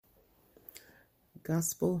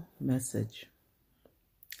Gospel message.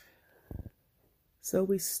 So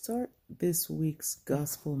we start this week's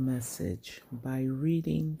gospel message by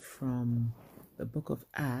reading from the book of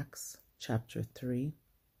Acts, chapter 3,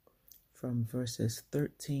 from verses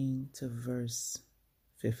 13 to verse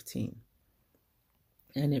 15.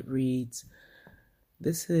 And it reads,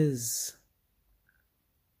 this is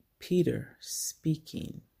Peter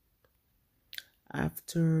speaking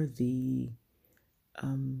after the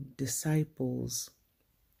disciples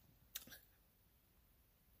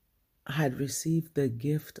had received the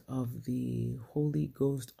gift of the Holy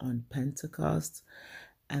Ghost on Pentecost,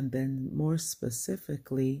 and then more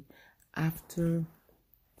specifically, after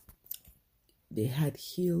they had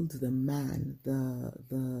healed the man,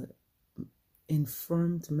 the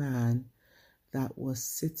infirmed man that was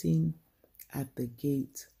sitting at the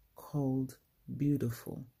gate called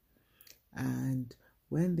Beautiful. And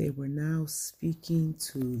when they were now speaking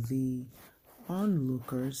to the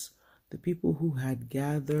onlookers, the people who had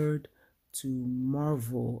gathered to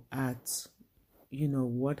marvel at,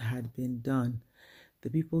 what had been done, the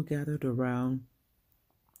people gathered around.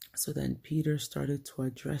 So then Peter started to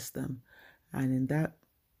address them. And in that,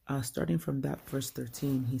 starting from that verse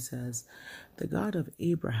 13, he says, the God of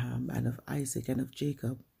Abraham and of Isaac and of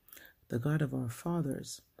Jacob, the God of our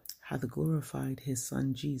fathers, hath glorified his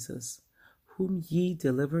son Jesus, whom ye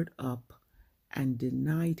delivered up and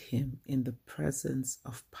denied him in the presence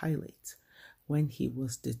of Pilate, when he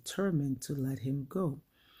was determined to let him go.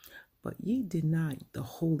 But ye denied the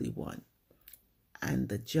Holy One and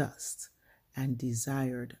the just, and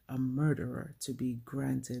desired a murderer to be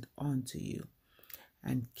granted unto you,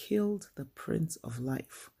 and killed the Prince of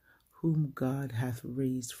Life, whom God hath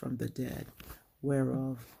raised from the dead,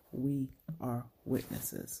 whereof we are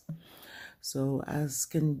witnesses. So as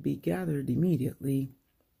can be gathered immediately,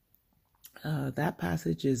 that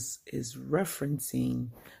passage is referencing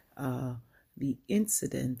the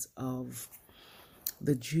incident of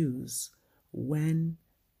the Jews when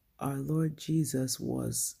our Lord Jesus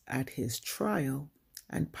was at his trial,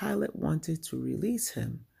 and Pilate wanted to release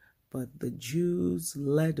him, but the Jews,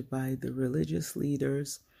 led by the religious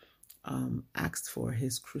leaders, asked for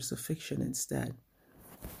his crucifixion instead.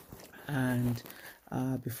 And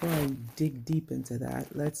before I dig deep into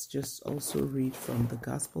that, let's just also read from the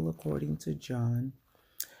Gospel according to John,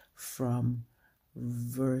 from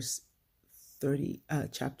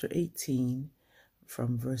chapter 18,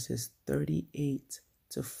 from verses 38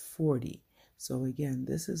 to 40. So again,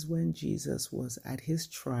 this is when Jesus was at his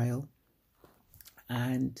trial,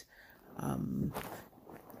 and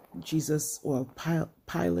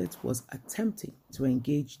Pilate was attempting to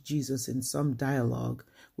engage Jesus in some dialogue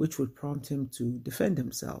which would prompt him to defend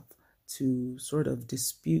himself, to sort of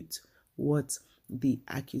dispute what the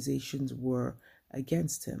accusations were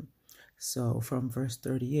against him. So from verse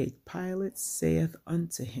 38, Pilate saith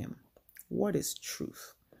unto him, what is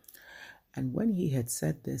truth? And when he had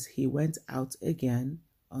said this, he went out again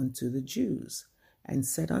unto the Jews, and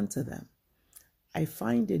said unto them, I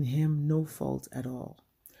find in him no fault at all.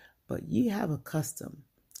 But ye have a custom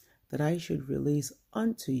that I should release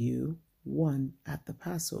unto you one at the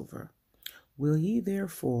Passover. Will ye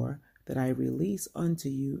therefore that I release unto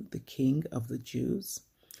you the King of the Jews?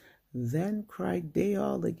 Then cried they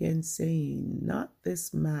all again, saying, not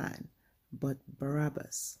this man, but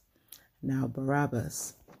Barabbas. Now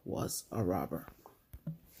Barabbas was a robber.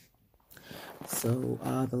 So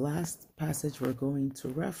the last passage we're going to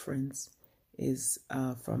reference is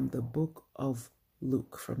from the book of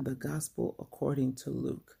Luke, from the Gospel according to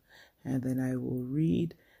Luke. And then I will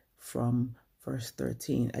read from verse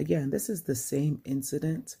 13. Again, this is the same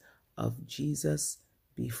incident of Jesus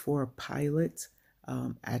before Pilate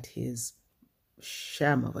at his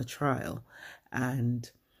sham of a trial,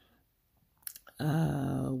 and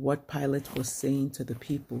what Pilate was saying to the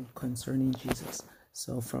people concerning Jesus.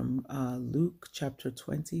 So from Luke chapter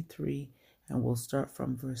 23, and we'll start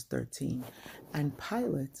from verse 13. And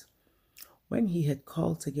Pilate, when he had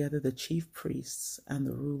called together the chief priests and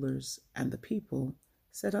the rulers and the people,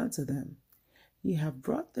 said unto them, Ye have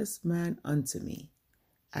brought this man unto me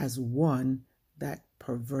as one that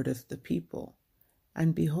perverteth the people.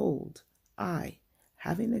 And behold, I,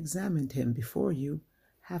 having examined him before you,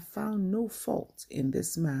 have found no fault in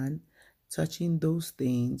this man touching those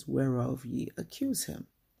things whereof ye accuse him.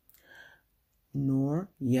 Nor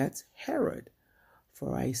yet Herod,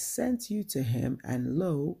 for I sent you to him, and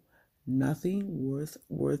lo, nothing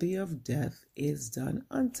worthy of death is done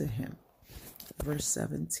unto him. Verse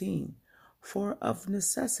 17, for of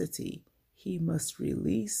necessity he must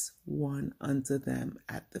release one unto them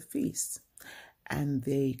at the feast. And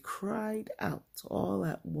they cried out all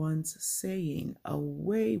at once, saying,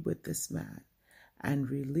 Away with this man, and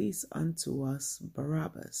release unto us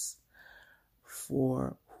Barabbas,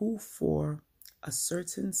 for a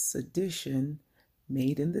certain sedition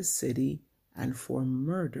made in the city, and for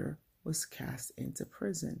murder was cast into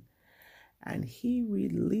prison. And he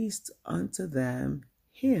released unto them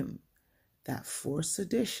him that for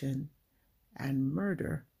sedition and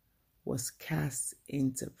murder was cast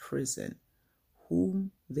into prison,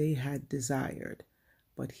 whom they had desired,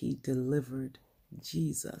 but he delivered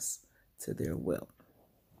Jesus to their will.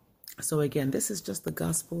 So again, this is just the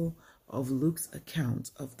Gospel of Luke's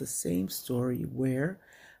account of the same story where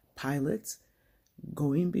Pilate,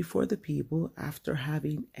 going before the people after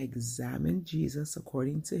having examined Jesus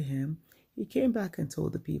according to him, he came back and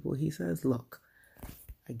told the people, he says, look,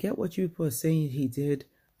 I get what you were saying he did.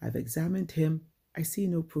 I've examined him. I see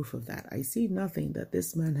no proof of that. I see nothing that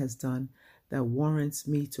this man has done that warrants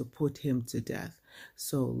me to put him to death.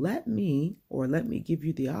 So let me give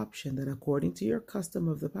you the option that according to your custom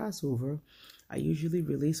of the Passover, I usually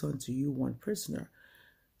release unto you one prisoner.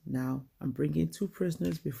 Now I'm bringing two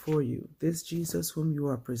prisoners before you, this Jesus whom you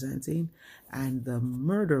are presenting, and the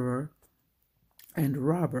murderer and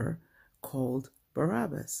robber called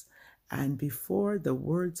Barabbas. And before the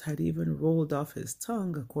words had even rolled off his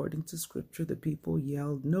tongue, according to scripture, the people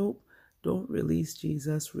yelled, nope, don't release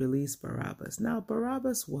Jesus, release Barabbas. Now,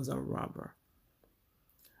 Barabbas was a robber.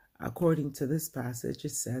 According to this passage,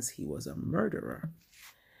 it says he was a murderer.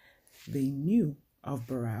 They knew of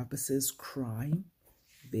Barabbas's crime.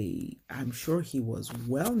 I'm sure he was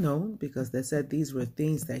well known because they said these were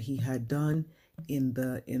things that he had done in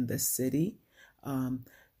the city.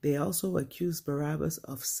 They also accused Barabbas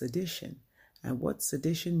of sedition. And what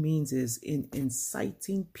sedition means is in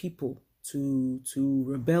inciting people to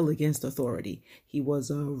rebel against authority. He was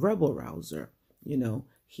a rebel rouser.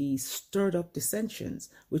 He stirred up dissensions,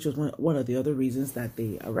 which was one of the other reasons that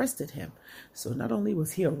they arrested him. So not only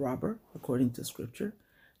was he a robber, according to scripture,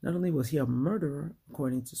 not only was he a murderer,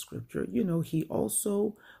 according to scripture, he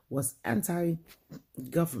also was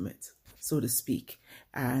anti-government, so to speak.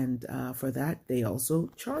 And for that, they also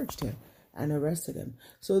charged him and arrested him.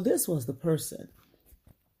 So this was the person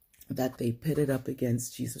that they pitted up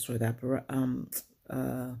against Jesus, or that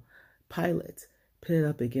Pilate pitted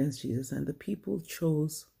up against Jesus, and the people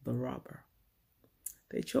chose the robber.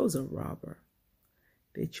 They chose a robber.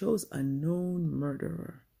 They chose a known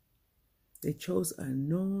murderer. They chose a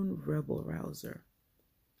known rebel rouser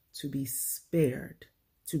to be spared,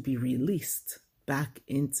 to be released back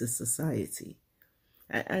into society.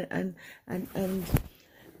 And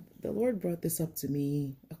the Lord brought this up to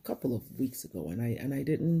me a couple of weeks ago, and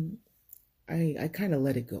I kind of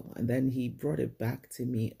let it go. And then he brought it back to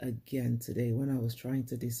me again today when I was trying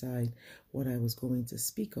to decide what I was going to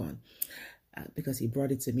speak on. Because he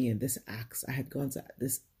brought it to me in this Acts. I had gone to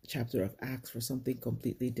this chapter of Acts for something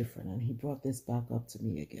completely different, and he brought this back up to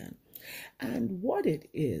me again. And what it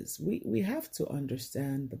is, we have to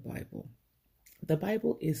understand the Bible. The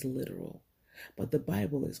Bible is literal, but the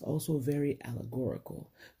Bible is also very allegorical.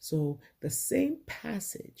 So the same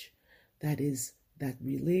passage that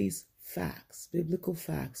relays facts, biblical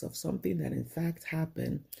facts of something that in fact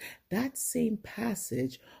happened, that same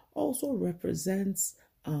passage also represents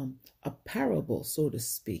a parable, so to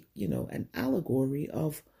speak, an allegory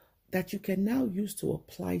of that you can now use to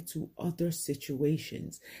apply to other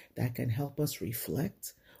situations that can help us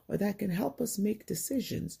reflect or that can help us make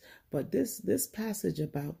decisions. But this passage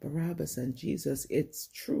about Barabbas and Jesus, it's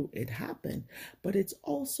true, it happened, but it's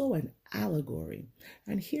also an allegory.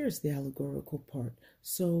 And here's the allegorical part.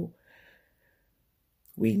 So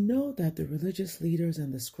we know that the religious leaders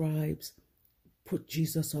and the scribes put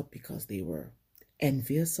Jesus up because they were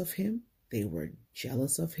envious of him. They were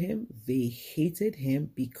jealous of him. They hated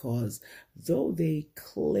him because though they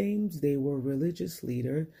claimed they were religious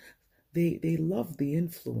leaders, they loved the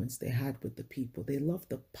influence they had with the people. They loved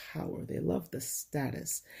the power. They loved the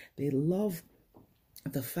status. They loved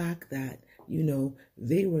the fact that,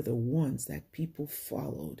 they were the ones that people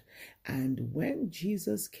followed. And when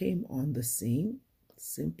Jesus came on the scene,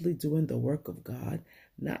 simply doing the work of God,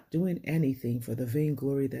 not doing anything for the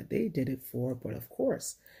vainglory that they did it for, but of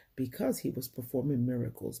course, because he was performing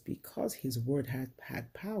miracles, because his word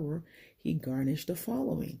had power, he garnished a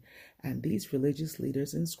following. And these religious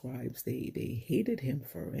leaders and scribes, they hated him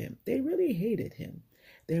for him. They really hated him.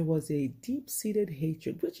 There was a deep-seated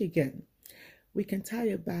hatred, which again, we can tie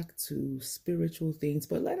it back to spiritual things,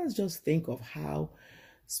 but let us just think of how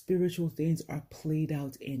spiritual things are played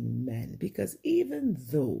out in men. Because even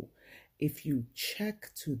though if you check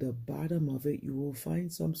to the bottom of it, you will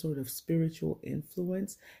find some sort of spiritual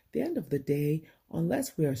influence. At the end of the day,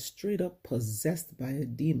 unless we are straight up possessed by a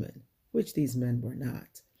demon, which these men were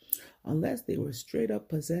not, unless they were straight up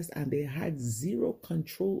possessed and they had zero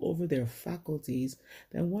control over their faculties,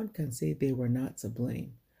 then one can say they were not to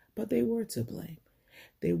blame. But they were to blame.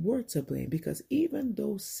 They were to blame because even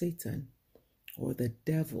though Satan or the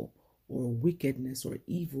devil or wickedness or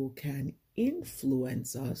evil can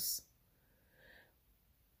influence us,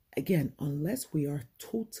 again, unless we are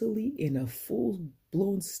totally in a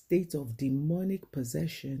full-blown state of demonic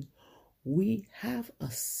possession, we have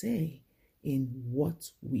a say in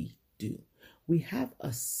what we do. We have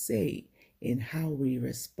a say in how we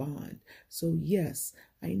respond. So yes,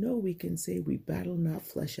 I know we can say we battle not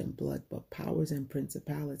flesh and blood, but powers and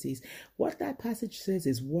principalities. What that passage says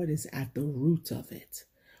is what is at the root of it,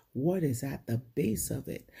 what is at the base of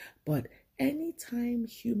it. But anytime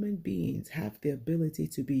human beings have the ability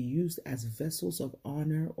to be used as vessels of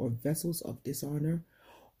honor or vessels of dishonor,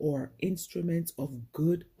 or instruments of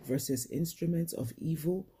good versus instruments of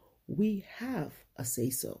evil, we have a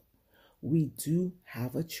say-so. We do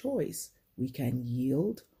have a choice. We can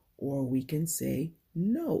yield or we can say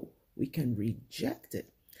no. We can reject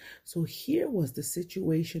it. So here was the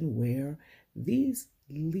situation where these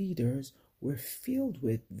leaders were filled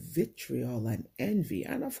with vitriol and envy.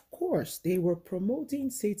 And of course, they were promoting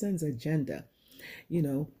Satan's agenda. You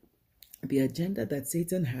know, the agenda that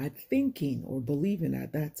Satan had, thinking or believing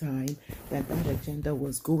at that time that that agenda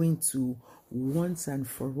was going to once and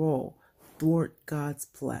for all thwart God's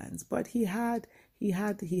plans. But he had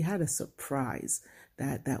a surprise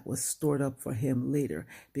that was stored up for him later,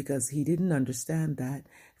 because he didn't understand that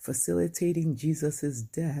facilitating Jesus's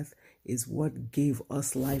death is what gave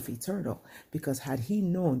us life eternal. Because had he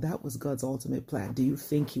known that was God's ultimate plan, do you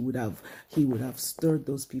think he would have stirred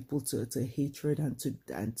those people to hatred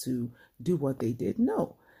and to do what they did?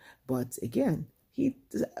 No. But again, he,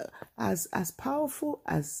 as powerful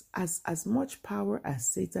as much power as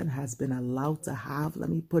Satan has been allowed to have, let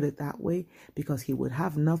me put it that way, because he would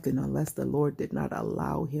have nothing unless the Lord did not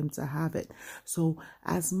allow him to have it. So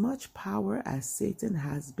as much power as Satan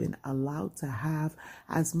has been allowed to have,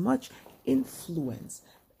 as much influence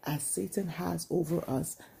as Satan has over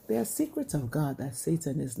us, there are secrets of God that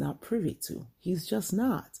Satan is not privy to. He's just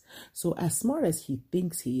not. So as smart as he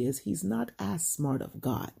thinks he is, he's not as smart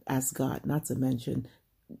as God, not to mention,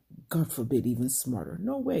 God forbid, even smarter.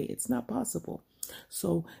 No way, it's not possible.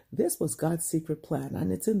 So this was God's secret plan,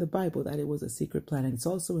 and it's in the Bible that it was a secret plan, and it's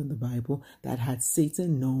also in the Bible that had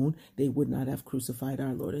Satan known, they would not have crucified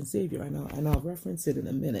our Lord and Savior, and I'll reference it in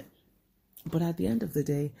a minute. But at the end of the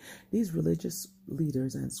day, these religious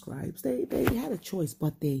leaders and scribes, they had a choice,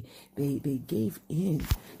 but they gave in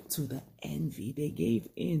to the envy. They gave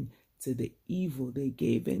in to the evil. They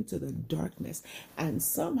gave in to the darkness. And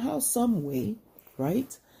somehow, some way,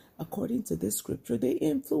 right, according to this scripture, they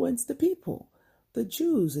influenced the people. The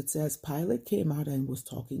Jews, it says Pilate came out and was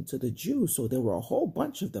talking to the Jews. So there were a whole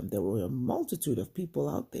bunch of them. There were a multitude of people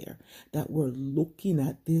out there that were looking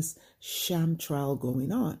at this sham trial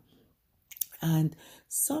going on. And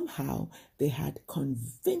somehow they had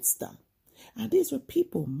convinced them. And these were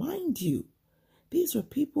people, mind you, these were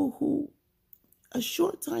people who a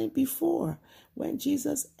short time before, when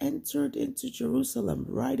Jesus entered into Jerusalem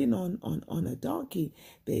riding on a donkey,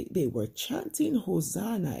 they were chanting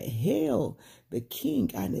Hosanna, hail the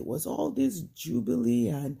King. And it was all this jubilee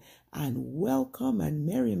and welcome and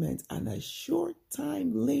merriment. And a short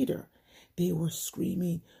time later, they were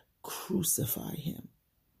screaming, crucify him.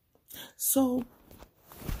 So,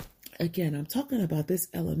 again, I'm talking about this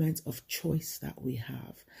element of choice that we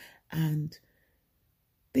have. And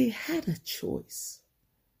they had a choice.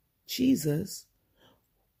 Jesus,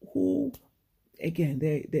 who, again,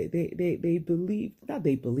 they believed, not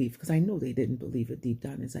they believed, because I know they didn't believe it deep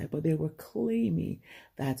down inside, but they were claiming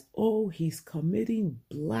that, oh, he's committing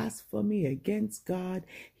blasphemy against God.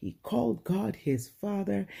 He called God his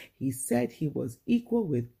Father. He said he was equal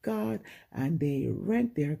with God, and they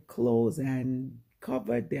rent their clothes and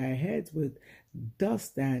covered their heads with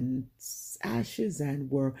dust and ashes and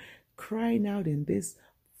were crying out in this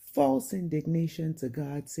false indignation to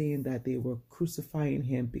God, saying that they were crucifying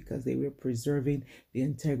him because they were preserving the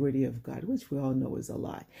integrity of God, which we all know is a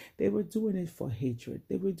lie. They were doing it for hatred.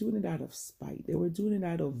 They were doing it out of spite. They were doing it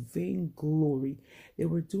out of vainglory. They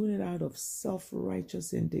were doing it out of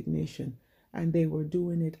self-righteous indignation, and they were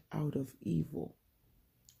doing it out of evil,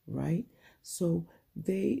 right? So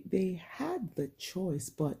they had the choice,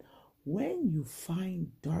 but when you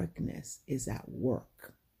find darkness is at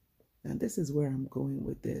work, and this is where I'm going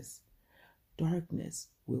with this. Darkness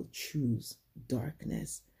will choose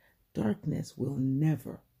darkness. Darkness will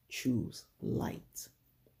never choose light.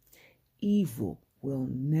 Evil will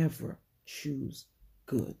never choose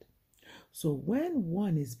good. So when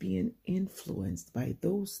one is being influenced by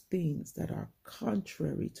those things that are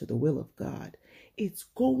contrary to the will of God, it's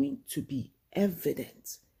going to be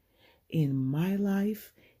evident in my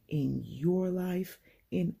life, in your life,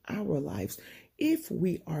 in our lives. If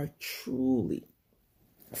we are truly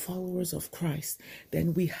followers of Christ,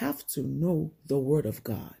 then we have to know the Word of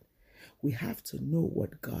God. We have to know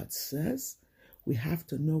what God says. We have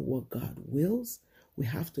to know what God wills. We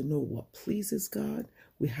have to know what pleases God.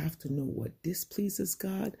 We have to know what displeases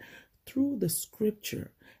God. Through the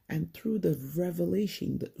scripture and through the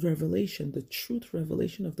truth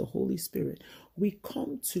revelation of the Holy Spirit, we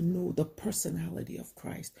come to know the personality of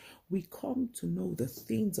Christ. We come to know the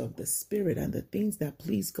things of the Spirit and the things that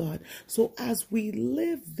please God. So as we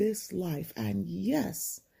live this life, and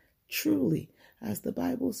yes, truly, as the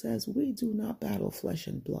Bible says, we do not battle flesh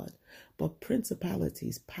and blood, but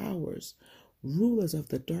principalities, powers, rulers of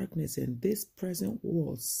the darkness in this present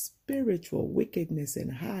world, spiritual wickedness in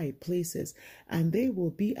high places, and they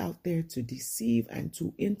will be out there to deceive and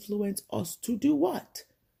to influence us to do what?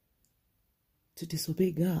 To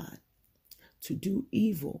disobey God, to do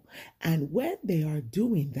evil. And when they are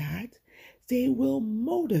doing that, they will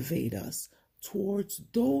motivate us towards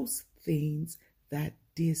those things that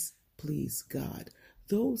displease God,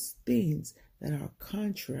 those things that are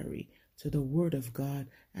contrary to the Word of God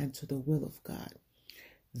and to the will of God.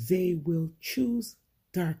 They will choose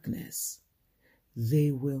darkness.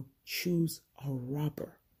 They will choose a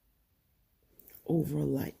robber over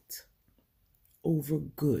light, over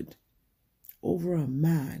good, over a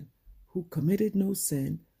man who committed no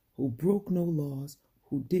sin, who broke no laws,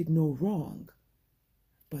 who did no wrong,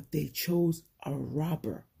 but they chose a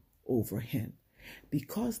robber over him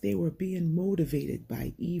because they were being motivated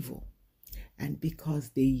by evil. And because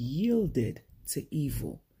they yielded to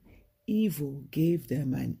evil, evil gave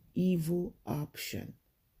them an evil option,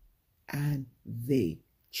 and they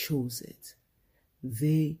chose it.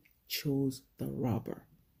 They chose the robber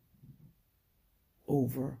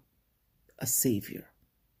over a savior.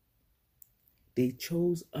 They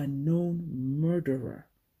chose a known murderer,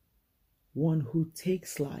 one who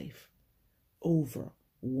takes life, over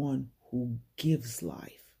one who gives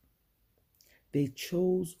life. They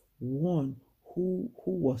chose one who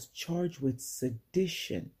was charged with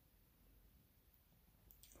sedition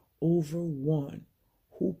over one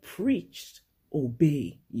who preached,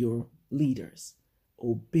 obey your leaders,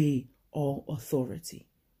 obey all authority.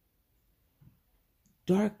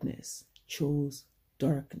 Darkness chose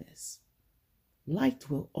darkness. Light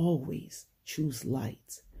will always choose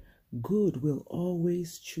light. Good will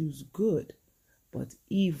always choose good, but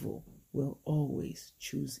evil will always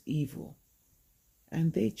choose evil.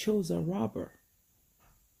 And they chose a robber.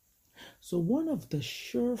 So one of the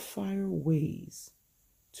surefire ways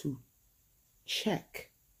to check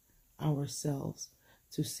ourselves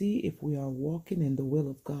to see if we are walking in the will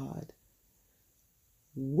of God,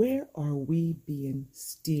 where are we being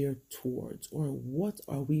steered towards, or what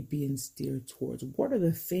are we being steered towards? What are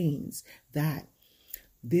the things that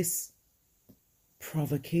this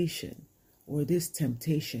provocation or this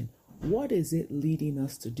temptation, what is it leading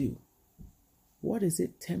us to do? What is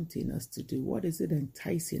it tempting us to do? What is it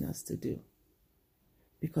enticing us to do?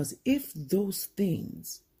 Because if those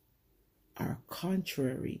things are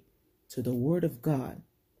contrary to the Word of God,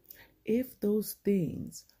 if those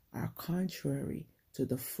things are contrary to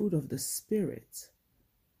the fruit of the Spirit,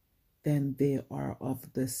 then they are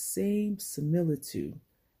of the same similitude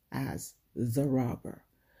as the robber.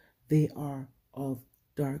 They are of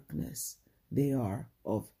darkness. They are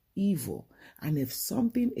of evil. And if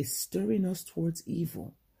something is stirring us towards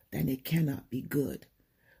evil, then it cannot be good.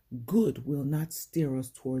 Good will not steer us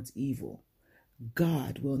towards evil.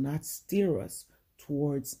 God will not steer us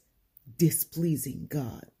towards displeasing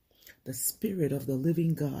God. The Spirit of the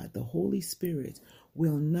living God, the Holy Spirit,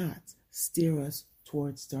 will not steer us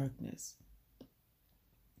towards darkness.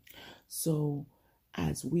 So,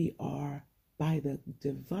 as we are, by the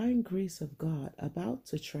divine grace of God, about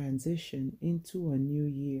to transition into a new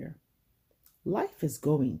year, life is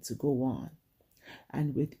going to go on.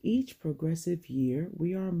 And with each progressive year,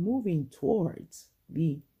 we are moving towards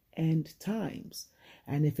the end times.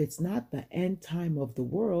 And if it's not the end time of the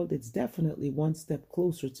world, it's definitely one step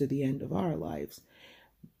closer to the end of our lives.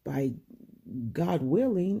 By God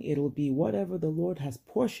willing, it'll be whatever the Lord has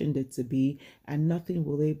portioned it to be, and nothing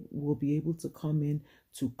will be able to come in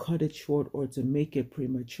to cut it short or to make it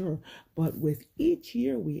premature. But with each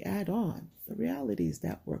year we add on, the reality is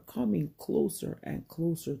that we're coming closer and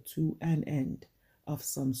closer to an end of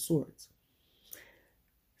some sort.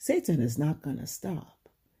 Satan is not going to stop.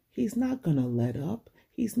 He's not going to let up.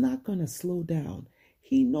 He's not going to slow down.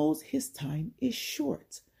 He knows his time is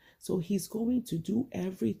short. So he's going to do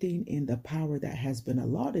everything in the power that has been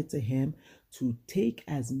allotted to him to take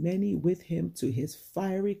as many with him to his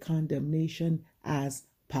fiery condemnation as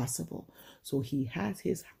possible. So he has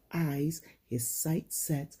his eyes, his sight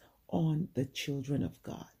set on the children of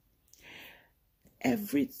God.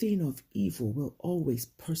 Everything of evil will always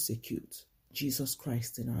persecute Jesus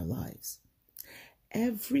Christ in our lives.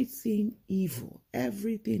 Everything evil,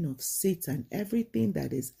 everything of Satan, everything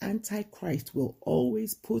that is antichrist will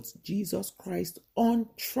always put Jesus Christ on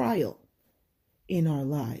trial in our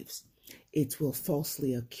lives. It will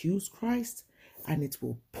falsely accuse Christ, and it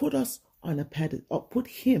will put us on a pedestal, or put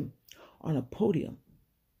him on a podium,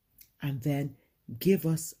 and then give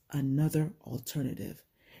us another alternative.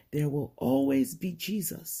 There will always be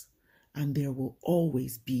Jesus, and there will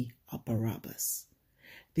always be a Barabbas.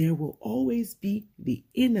 There will always be the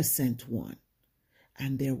innocent one,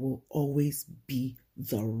 and there will always be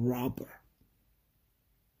the robber.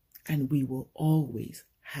 And we will always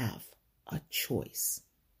have a choice.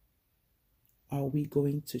 Are we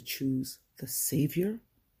going to choose the Savior,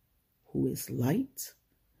 who is light,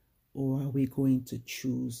 or are we going to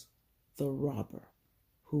choose the robber,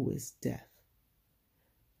 who is death?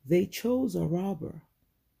 They chose a robber,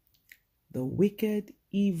 the wicked,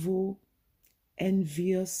 evil,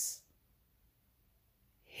 envious,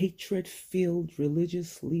 hatred-filled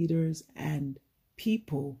religious leaders and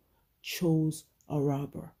people chose a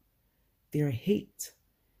robber. Their hate,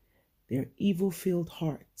 their evil-filled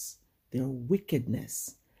hearts, their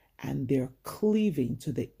wickedness, and their cleaving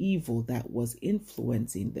to the evil that was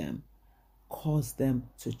influencing them caused them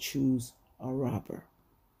to choose a robber.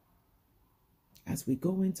 As we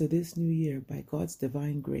go into this new year, by God's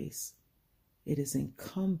divine grace, it is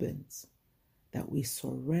incumbent that we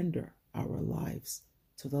surrender our lives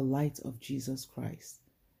to the light of Jesus Christ,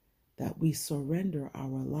 that we surrender our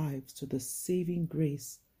lives to the saving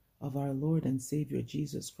grace of our Lord and Savior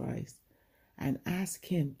Jesus Christ, and ask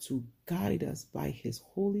him to guide us by his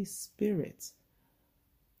Holy Spirit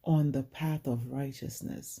on the path of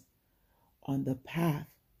righteousness, on the path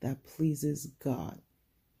that pleases God,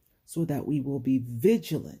 so that we will be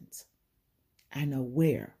vigilant and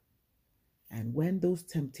aware. And when those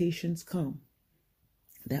temptations come,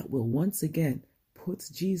 that will once again put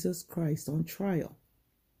Jesus Christ on trial,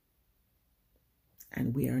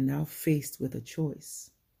 and we are now faced with a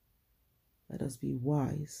choice. Let us be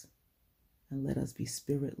wise and let us be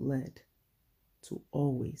spirit-led to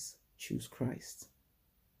always choose Christ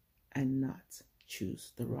and not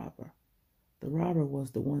choose the robber. The robber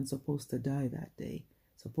was the one supposed to die that day,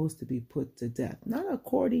 supposed to be put to death, not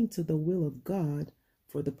according to the will of God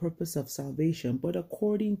for the purpose of salvation, but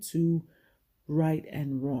according to right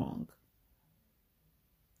and wrong.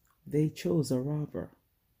 They chose a robber.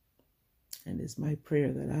 And it's my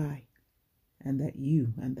prayer that I and that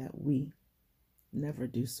you and that we never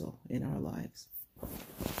do so in our lives.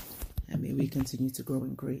 And may we continue to grow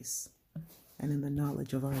in grace and in the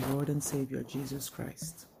knowledge of our Lord and Savior Jesus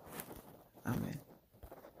Christ. Amen.